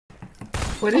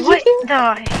What did you do?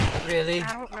 Really?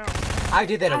 I don't know. I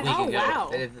did that a week ago.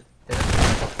 Wow.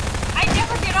 I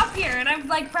never get up here, and I'm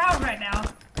like proud right now.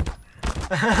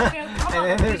 Okay, come on, And then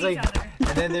we'll there's beat each like, other.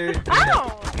 and then there's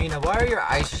Ow! Mina, why are your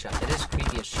eyes shut? It is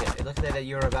creepy as shit. It looks like that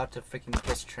you're about to freaking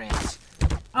kiss trance.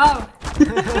 Oh.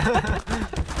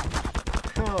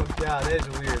 Oh god, that is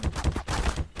weird.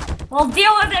 Well,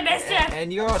 deal with it, Mischief!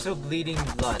 And you're also bleeding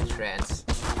blood, trance,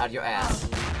 out your ass.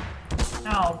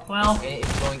 Oh, well. And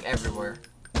it's going everywhere.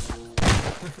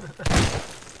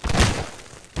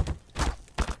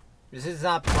 This is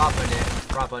not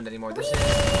prop on anymore. This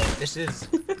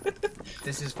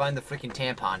is find the freaking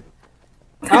tampon.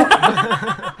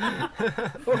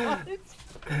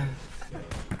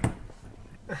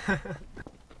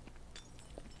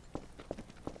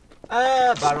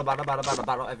 Oh.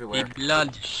 Bottle everywhere. The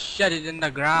blood, shut it in the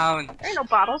ground. There ain't no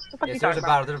bottles. The fuck you Yes, there's a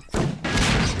talking about? bottle.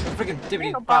 There's freaking There dippity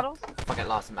ain't no bop. bottles. Fuck, I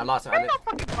lost him. I lost him. There ain't no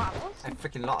fucking bottles. I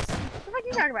freaking lost him. What the fuck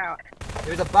you talking about?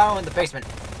 There's a bottle in the basement.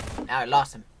 Now I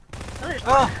lost him. No, there's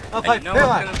Oh, not. pipe. You know Here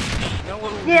what's I. gonna, you know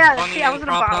what would be Yeah, funny see, I was in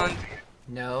a prop bottle. hunt?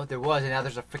 No, there was, and now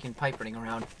there's a freaking pipe running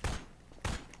around.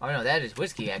 Oh no, that is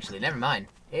whiskey actually. Never mind.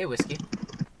 Hey, whiskey.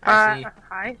 I see.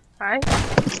 Hi.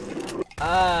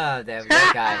 Ah, there we go,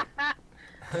 guy.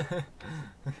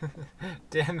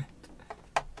 Damn it.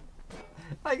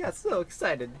 I got so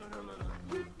excited.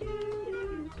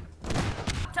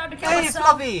 Time to kill Hey, myself.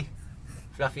 Fluffy!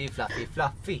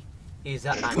 Fluffy. Is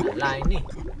a liney.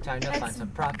 Time to find some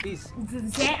proppies.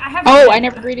 Oh, I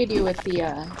never greeted you with the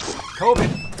COVID.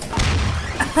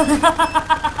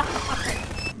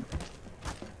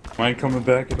 Mind coming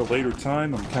back at a later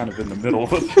time? I'm kind of in the middle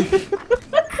of it.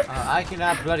 I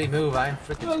cannot bloody move. I'm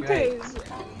freaking Okay,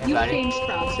 scared. you buddy. changed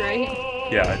props, right?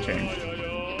 Yeah, I changed.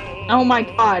 Oh my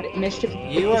god, Mischief.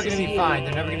 You are gonna be fine.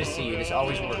 They're never gonna see you. This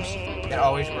always works. That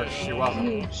always works. You're welcome.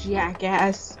 You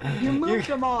jackass. You moved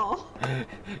them all.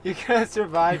 You're gonna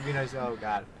survive, you know. Oh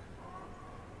god.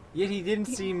 Yet he didn't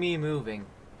see me moving.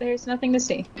 There's nothing to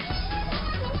see.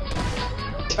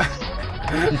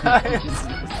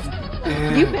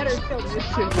 You better kill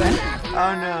Mischief then.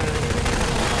 Oh no.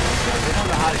 They don't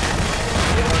know how to do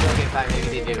it. Okay, fine, maybe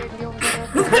they do.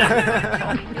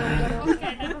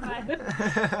 Okay, never mind.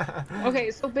 Okay,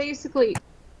 so basically,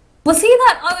 Was he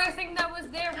that other thing that was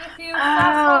there with you?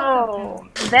 Oh,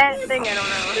 that thing I don't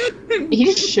know. he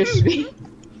just shushed me.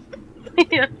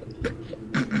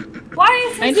 Why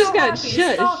is he I just so got happy?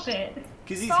 shushed. Stop it.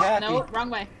 Cause he's Stop. happy. No, wrong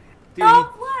way. Dude,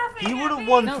 Stop laughing he at would have me.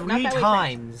 won No, not 3 that way,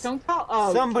 times. Don't call.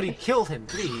 Oh. Somebody killed him,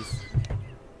 please.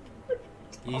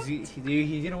 He's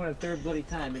gonna win a third bloody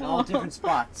time in all different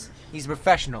spots. He's a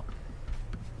professional.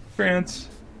 France,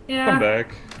 Yeah, come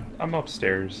back. I'm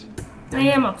upstairs. I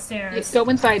am Just upstairs. go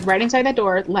inside, right inside that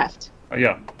door, left. Oh,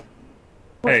 yeah.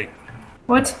 Hey,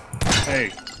 What?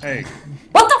 hey.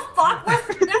 What the fuck?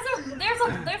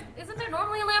 Isn't there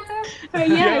normally a lamp there?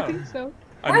 Yeah, Yeah. I think so.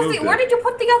 I Where moved did you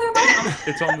put the other lamp?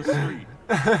 It's on the street.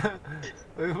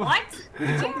 What?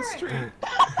 It's on the street.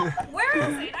 Where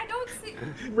is it? I don't see.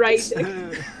 Right.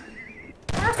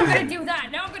 First I'm gonna do that.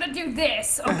 Now I'm gonna do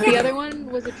this. The Okay. other one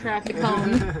was a traffic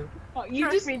cone. Oh, you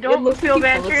Trust just me, it don't looked feel like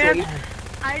bad, you fell asleep.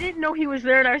 I didn't know he was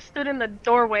there, and I stood in the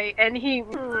doorway, and he.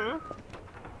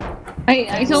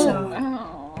 I don't. So-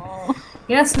 Oh.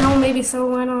 Yes. No. Maybe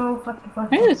so. I don't know. Fuck.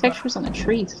 Why are the textures on the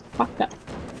trees? Fucked up.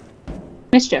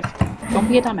 Mischief, don't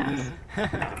be a dumbass.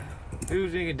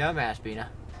 Who's being a dumbass, Bina?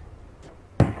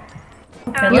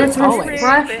 Okay, let's always.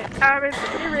 refresh. I'm in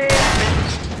spirit.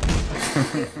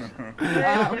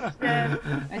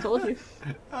 I told you.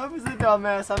 I was a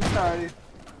dumbass. I'm sorry.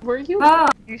 Were you? Oh.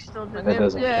 You still did That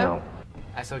doesn't yeah. count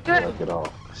I so like at all.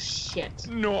 Shit.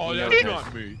 No, You that's know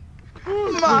not me.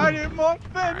 Mighty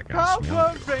Morphin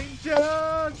Power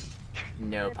Rangers!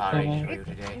 No Power Ranger for you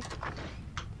today.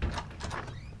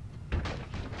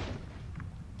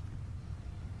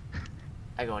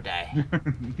 I gonna die.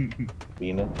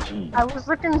 Bina G. I was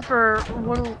looking for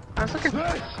one. I was looking for.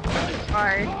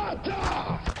 Sorry.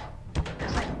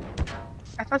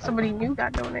 I thought somebody new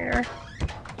got donator.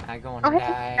 I gonna Oh, hey,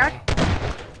 die.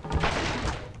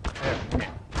 There.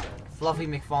 Fluffy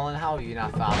McFallen, how are you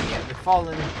not found yet?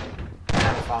 McFallen,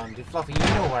 not found. Dude, Fluffy, you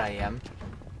know where I am.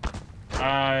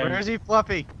 Where's he,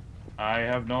 Fluffy? I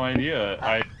have no idea.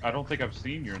 I don't think I've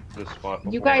seen this spot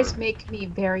before. You guys make me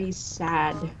very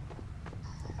sad.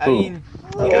 I Who? mean,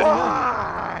 they don't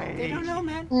know. They don't know,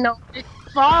 man. No, it's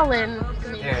fallen.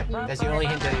 There, that's the only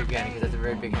hint that you're getting, because that's a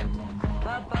very big hint.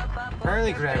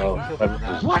 Apparently, Greg, Oh, you can kill that people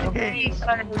now. was What?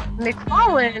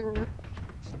 McFallen.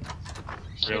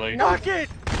 Really? Knock it!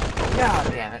 God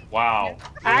damn it. Wow.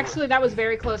 Actually, that was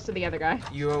very close to the other guy.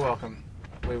 You are welcome.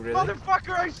 Wait, really?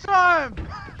 Motherfucker, I saw him!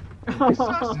 I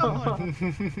saw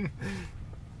someone.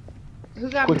 Who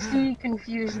got me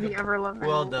confused the ever-loving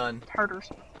Well done. tartar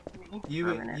sauce? You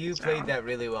played that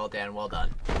really well, Dan. Well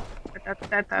done.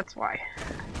 That's why.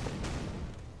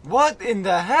 What in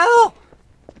the hell?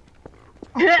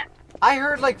 I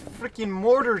heard like freaking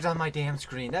mortars on my damn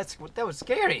screen. That was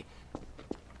scary.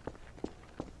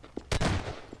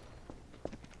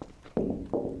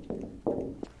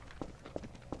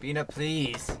 Bina,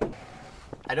 please.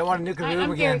 I don't want to nuke a room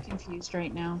I'm again. very confused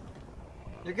right now.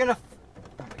 You're gonna.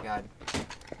 Oh my god.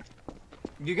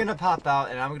 You're gonna pop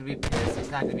out, and I'm gonna be pissed. It's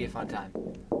not gonna be a fun time.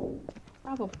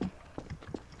 Probably.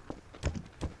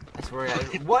 I swear.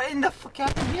 What in the fuck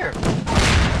happened here?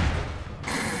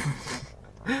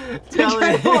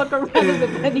 Trying to walk around with a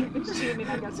vending machine and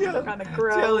I got stuck on a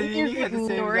grill. Telly, you had the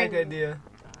same exact idea.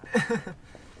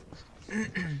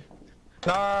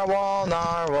 Narwhal,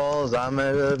 narwhals, I'm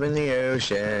up in the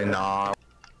ocean.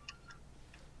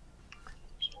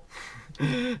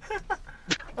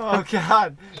 Oh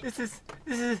god, this is.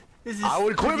 I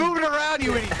would quit moving around,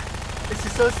 you idiot. This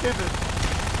is so stupid.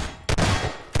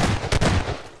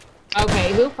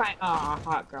 Okay, who find? Aw,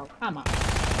 hot girl, come on.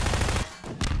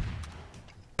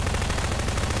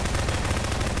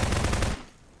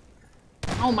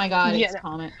 Oh my god, it's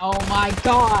comment. Oh my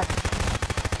god.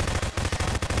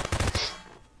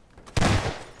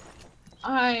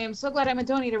 I am so glad I'm a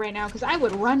donator right now because I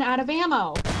would run out of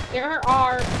ammo. There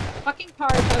are fucking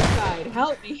cars outside.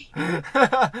 Help me. No,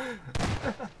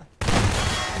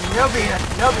 Bina.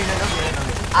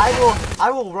 I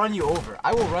will run you over.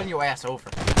 I will run your ass over.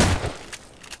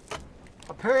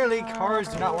 Apparently, cars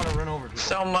do not want to run over people.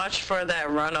 So much for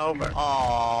that run over.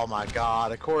 Oh my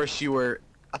god, of course you were.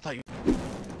 I thought you.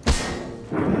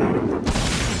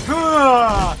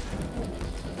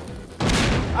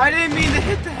 I didn't mean to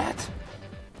hit that.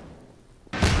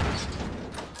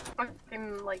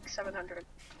 I'm like 700.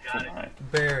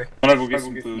 Bear. I'm gonna go get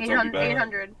some food.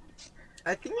 800.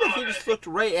 I think that he just looked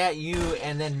right at you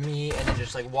and then me and then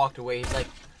just like walked away. He's like,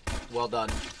 well done.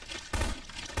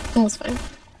 That's fine.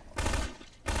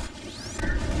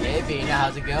 Hey Bina,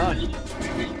 how's it going?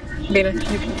 Bina,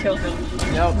 you can kill him.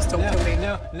 No, Just don't kill me.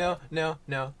 No.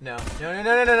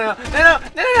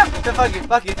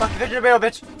 Fuck you. Fish in a barrel,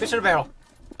 bitch. Fish in a barrel.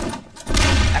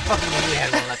 I fucking knew you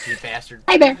had one left, you bastard.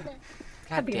 Hi there.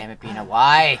 God damn it, Bina.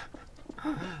 Why?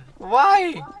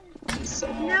 Why?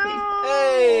 No.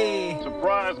 Hey.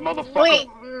 Surprise, motherfucker. Wait.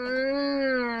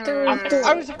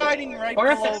 I was hiding right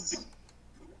Orifice.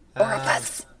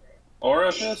 Orifice.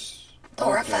 Orifice?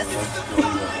 Orifice.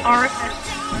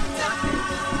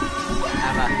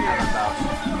 I'm about.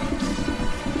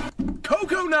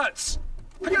 Cocoa nuts!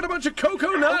 I got a bunch of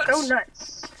cocoa nuts! Cocoa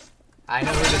nuts. I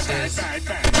know who this is.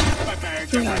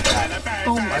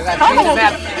 Oh my god. Oh my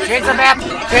god. Change the map! Change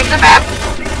the map! Change the map!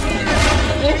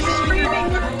 They're screaming.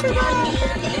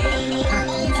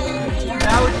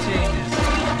 Now it changes.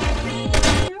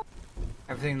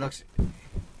 Everything looks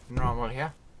normal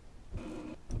here.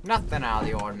 Nothing out of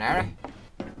the ordinary.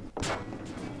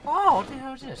 Oh, what the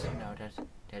hell is this? No, that's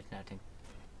nothing.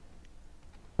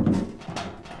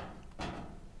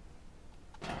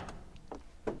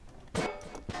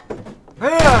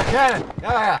 Cannon!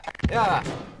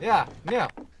 Yeah, no.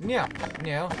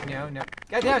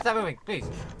 God damn it, stop moving, please.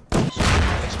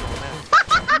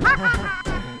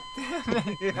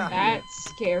 That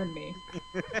scared me.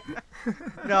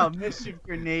 No, Mischief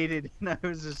grenaded, and I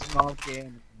was a small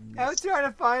can. I was trying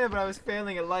to find it, but I was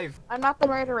failing at life. I'm not the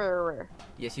murderer.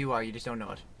 Yes, you are, you just don't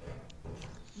know it.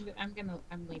 I'm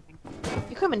leaving.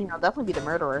 You come in here, I'll definitely be the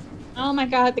murderer. Oh my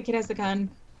god, the kid has the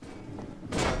gun.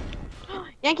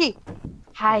 Yankee!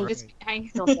 Hi. Just, hi.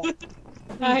 Don't dab.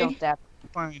 Hi. Don't dab.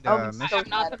 Find, I'm Mischief.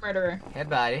 not the murderer. Hey,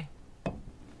 buddy.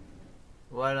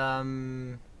 What are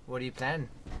you planning?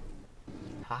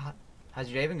 How's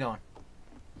your day been going?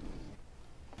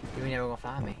 You ain't never gonna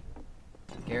find me.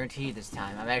 Guaranteed this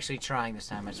time. I'm actually trying this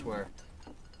time, I swear.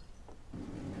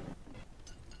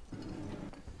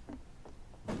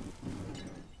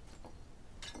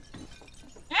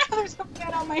 There's a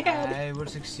cat on my head. I will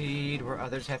succeed where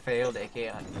others have failed,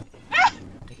 aka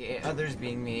others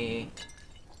being me.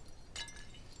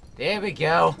 There we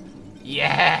go.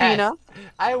 Yes! Nina?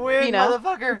 I win, Nina?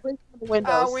 motherfucker!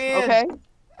 Windows, I win! okay?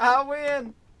 I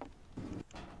win!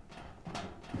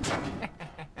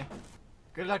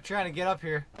 Good luck trying to get up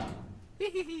here.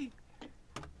 He's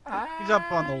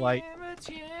up on the light.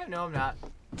 No, I'm not.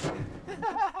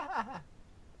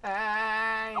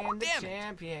 I am the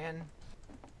champion.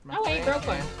 Oh, hey, broke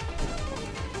one.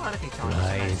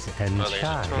 Rise and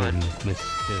shine,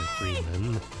 Mr.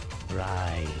 Freeman.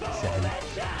 Rise and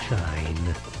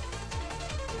shine.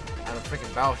 I'm a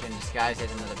freaking bout in disguise as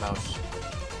another bout.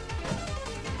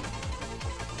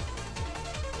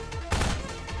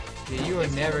 Dude, you are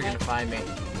never gonna find me.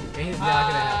 It's not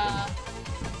gonna happen.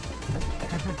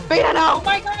 Beta, no! Oh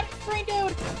my god, green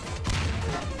dude!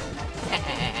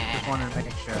 Just wanted to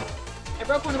make sure. I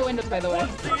broke one of the windows, by the way.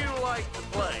 What do you like to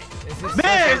play?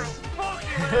 Miss!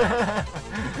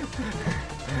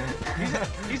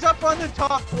 He's up on the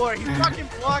top floor. He fucking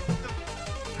blocked the.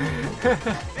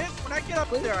 Miss, when I get up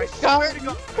there, I swear to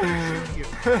God, I'm gonna shoot you.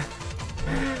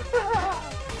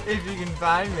 If you can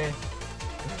find me.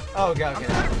 Oh god, okay.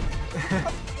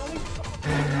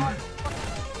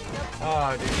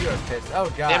 Oh, dude, you are pissed. Oh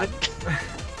god.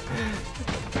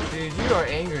 Dude, you are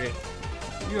angry.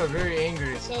 You are very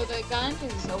angry. So the gun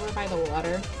is over by the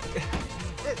water.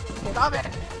 Stop it!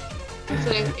 So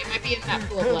it might be in that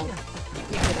pool of blood. You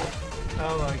picked it up.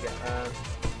 Oh my god.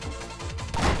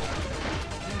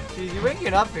 Dude, you're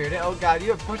waking up here. Oh god,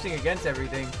 you are pushing against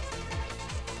everything.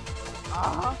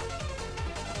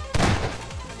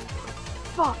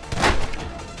 Fuck.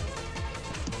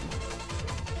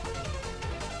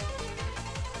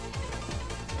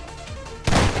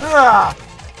 Ah!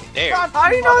 There. How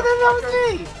do you know that was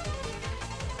me?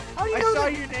 How do you I know saw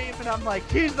that? your name and I'm like,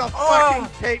 here's the fucking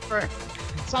paper.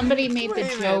 Somebody made Wait the a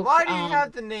minute, joke. why do you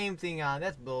have the name thing on?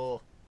 That's bull.